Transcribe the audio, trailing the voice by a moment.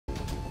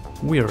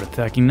We are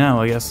attacking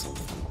now, I guess.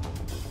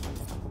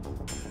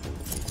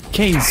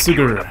 Cane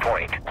sugar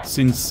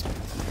since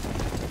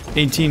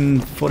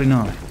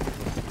 1849.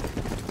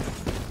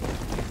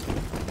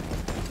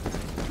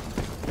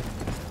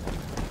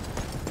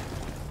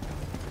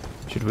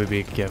 Should we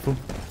be careful?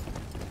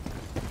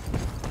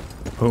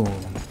 Boom.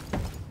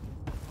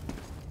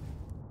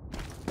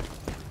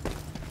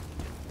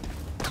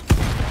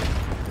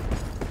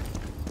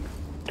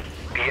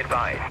 Be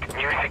advised,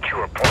 new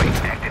secure point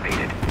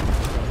activated.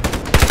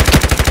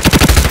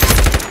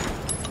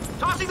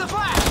 Tossing the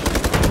flash!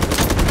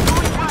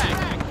 Going flag!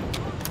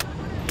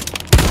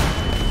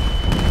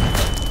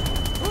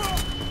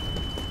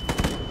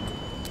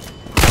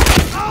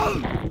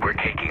 We're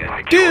taking a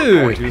secure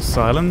Dude, point. he's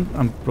silent.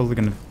 I'm probably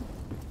gonna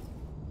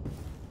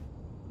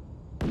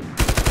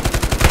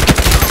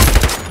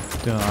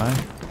die.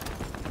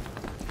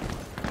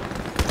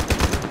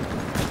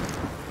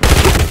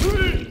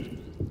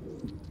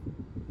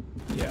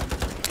 Yeah.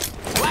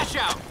 Flash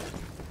out!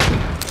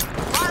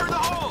 Fire in the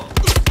hole!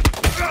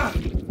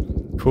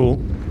 Cool.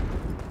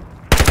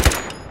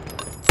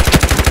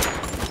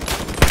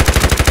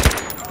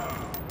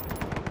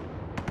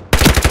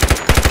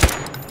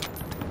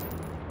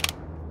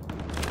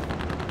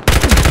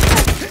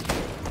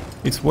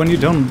 It's when you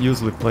don't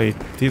usually play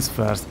this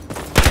fast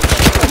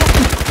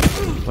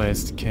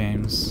placed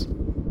games.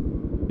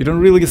 You don't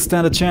really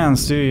stand a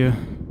chance, do you?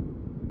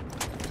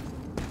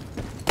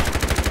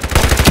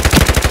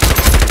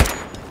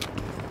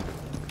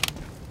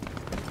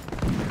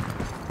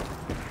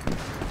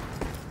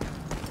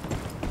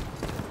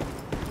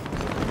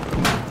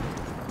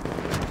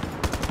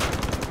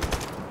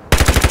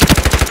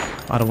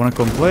 I don't want to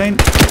complain,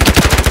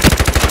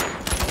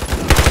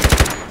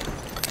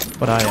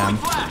 but I am.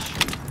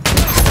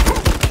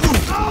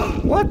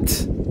 What?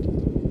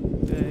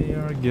 They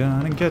are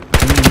gonna get me.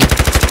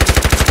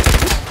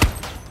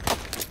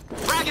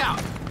 Frag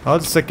out! Oh,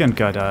 the second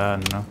guy died, I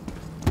don't know.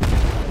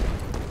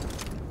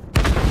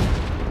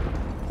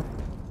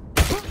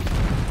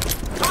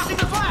 Tossing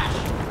the flash!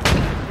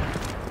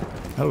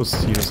 That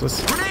was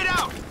useless. Grenade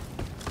out!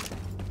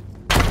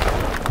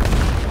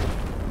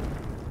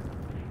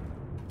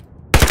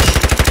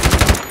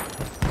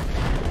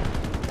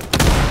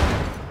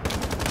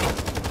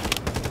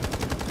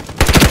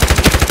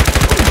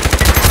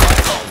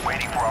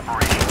 Waiting for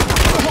operation.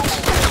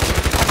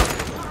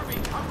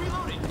 I'm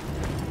reloading.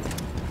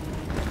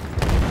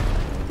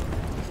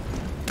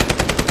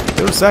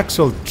 There's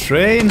actual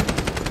train.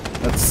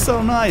 That's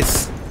so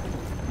nice.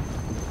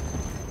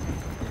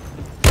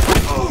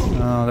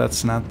 Oh,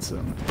 that's not so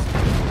nice.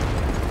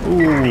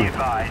 Be Ooh,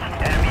 advised,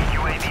 enemy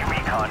UAV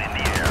recon in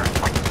the air.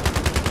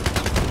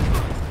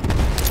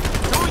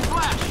 Throwing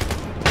flash!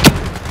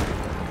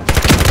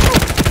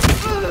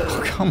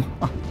 oh, come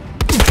on.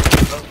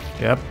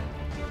 Yep.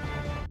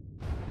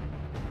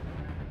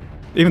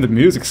 Even the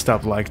music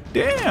stopped, like,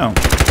 damn.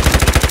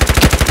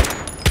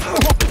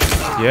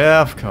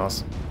 Yeah, of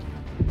course.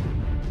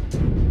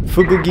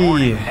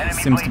 Fugugi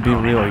seems to be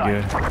really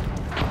good.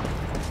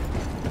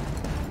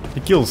 He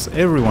kills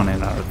everyone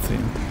in our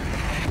team.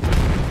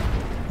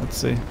 Let's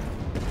see.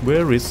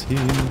 Where is he?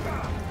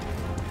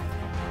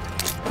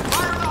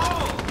 Fire in the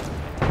hole!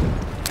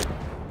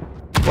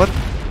 What?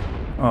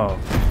 Oh.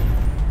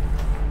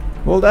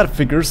 Well, that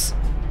figures.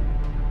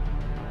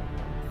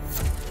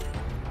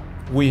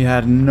 We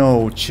had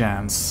no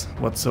chance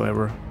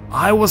whatsoever.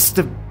 I was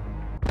the...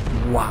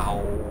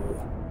 Wow.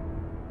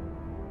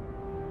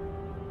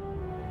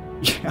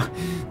 Yeah,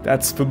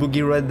 that's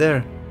Fubugi right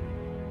there.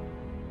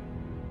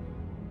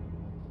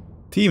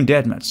 Team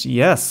deathmatch,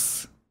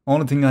 yes.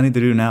 Only thing I need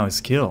to do now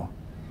is kill.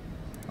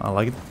 I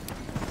like it.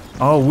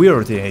 Oh,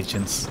 we're the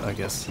agents, I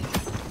guess.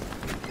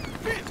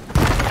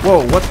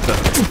 Whoa, what the...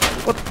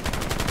 What?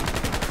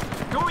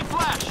 Going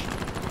flash!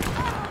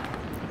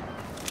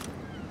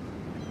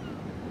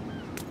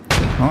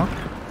 Huh?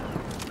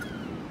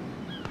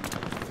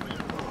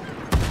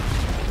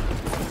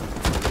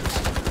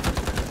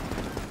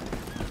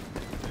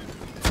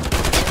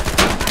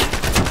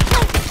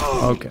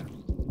 Okay.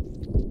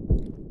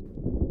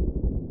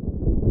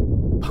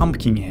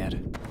 Pumpkin head.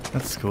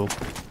 That's cool.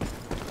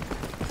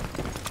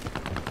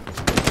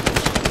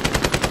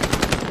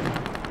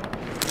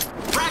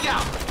 Frag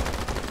out!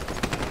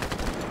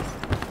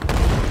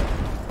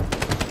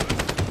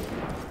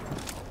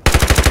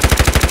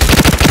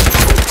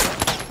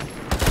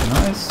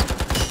 Nice.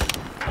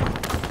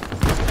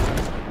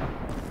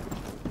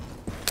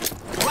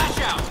 Flash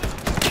out!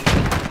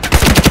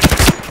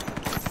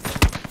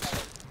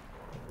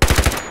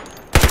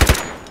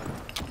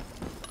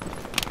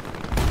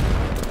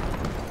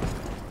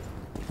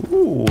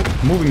 Ooh,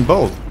 moving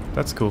bolt.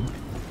 That's cool.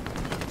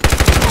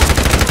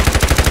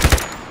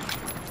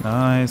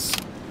 Nice.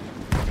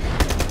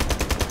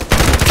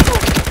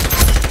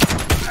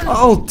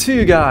 Oh,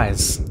 two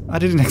guys. I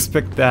didn't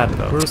expect that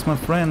though. Where's my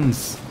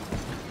friends?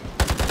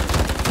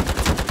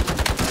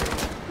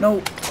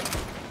 No.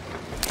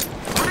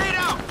 Grenade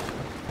out!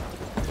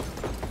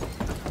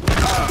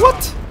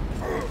 What?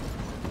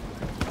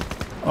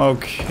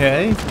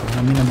 Okay.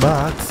 I'm in a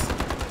box.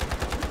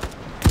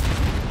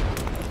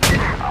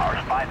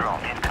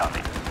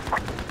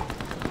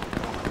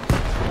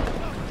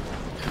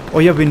 Oh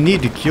yeah, we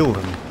need to kill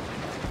them.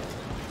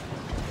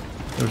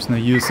 There's no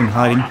use in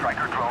hiding.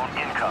 Striker drone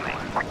incoming.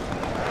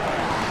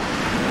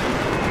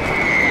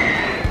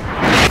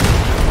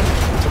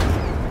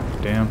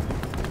 Damn.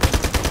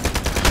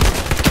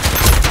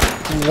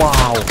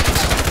 Wow.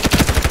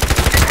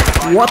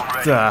 What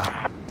the?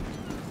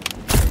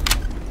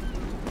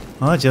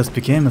 I just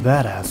became a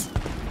badass.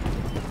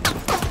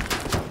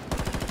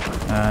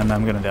 And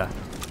I'm gonna die.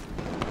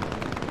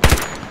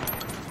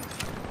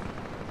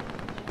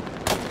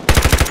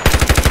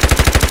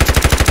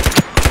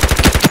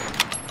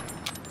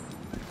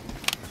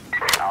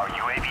 Our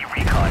UAV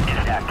recon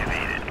is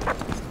activated.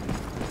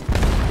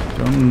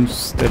 Don't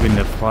step in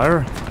the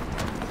fire.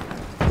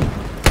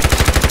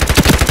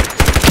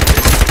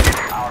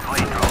 Our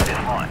blade drone is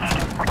launched.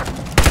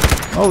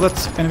 Oh,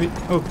 that's enemy.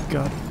 Oh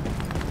god.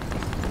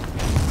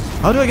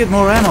 How do I get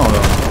more ammo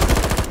though?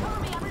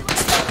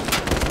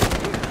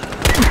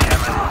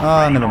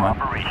 Ah, never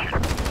mind.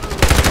 Operation.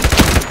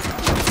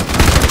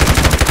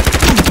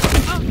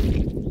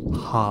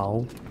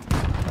 How?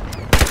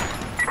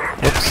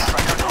 Oops.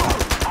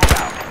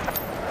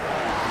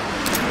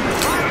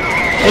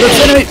 Oh, that's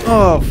enemy!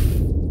 Oh,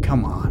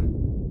 come on.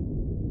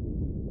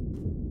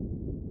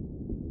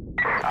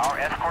 Our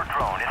escort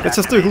drone is It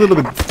just took a little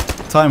bit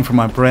time for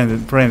my brain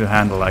to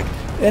handle, like,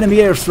 enemy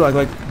airstrike,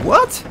 like,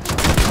 what?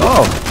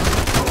 Oh.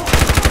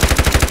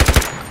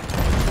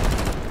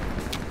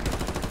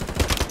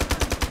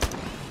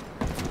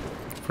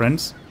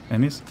 Friends?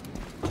 Enemies?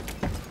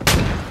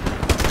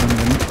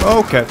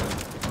 Okay.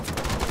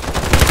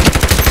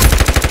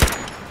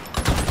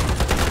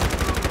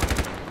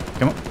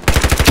 Come on.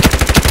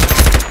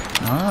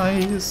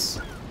 Nice.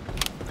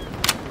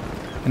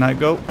 Can I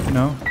go?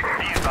 No. Be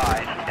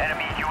advised,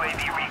 enemy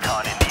UAV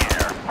recon in the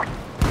air.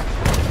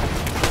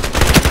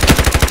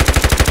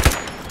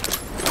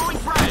 Throwing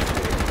frag.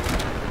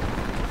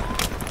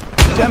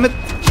 Damn it!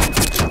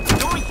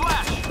 Throwing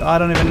flash. I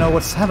don't even know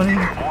what's happening.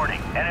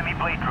 Warning, enemy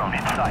blade drone in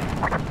sight.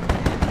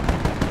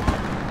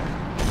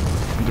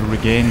 To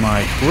regain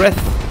my breath.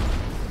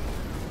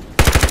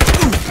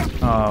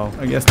 Oh,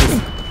 I guess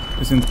this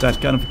isn't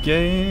that kind of a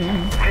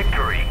game.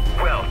 Victory,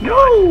 well done.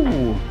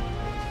 Woo!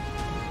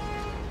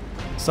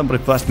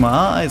 Somebody flashed my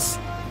eyes.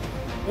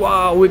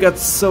 Wow, we got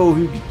so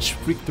huge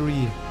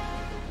victory.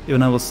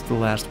 Even I was the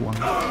last one.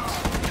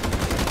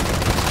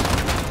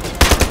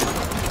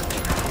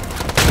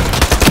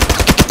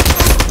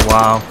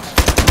 Wow.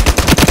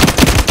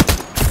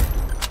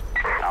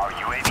 Our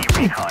UAV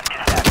recon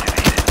is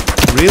activated.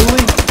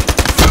 Really?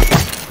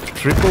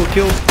 Triple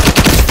kill?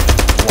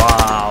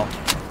 Wow.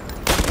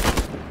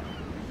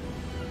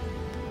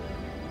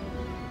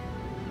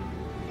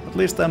 At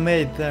least I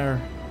made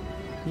there.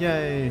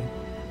 Yay.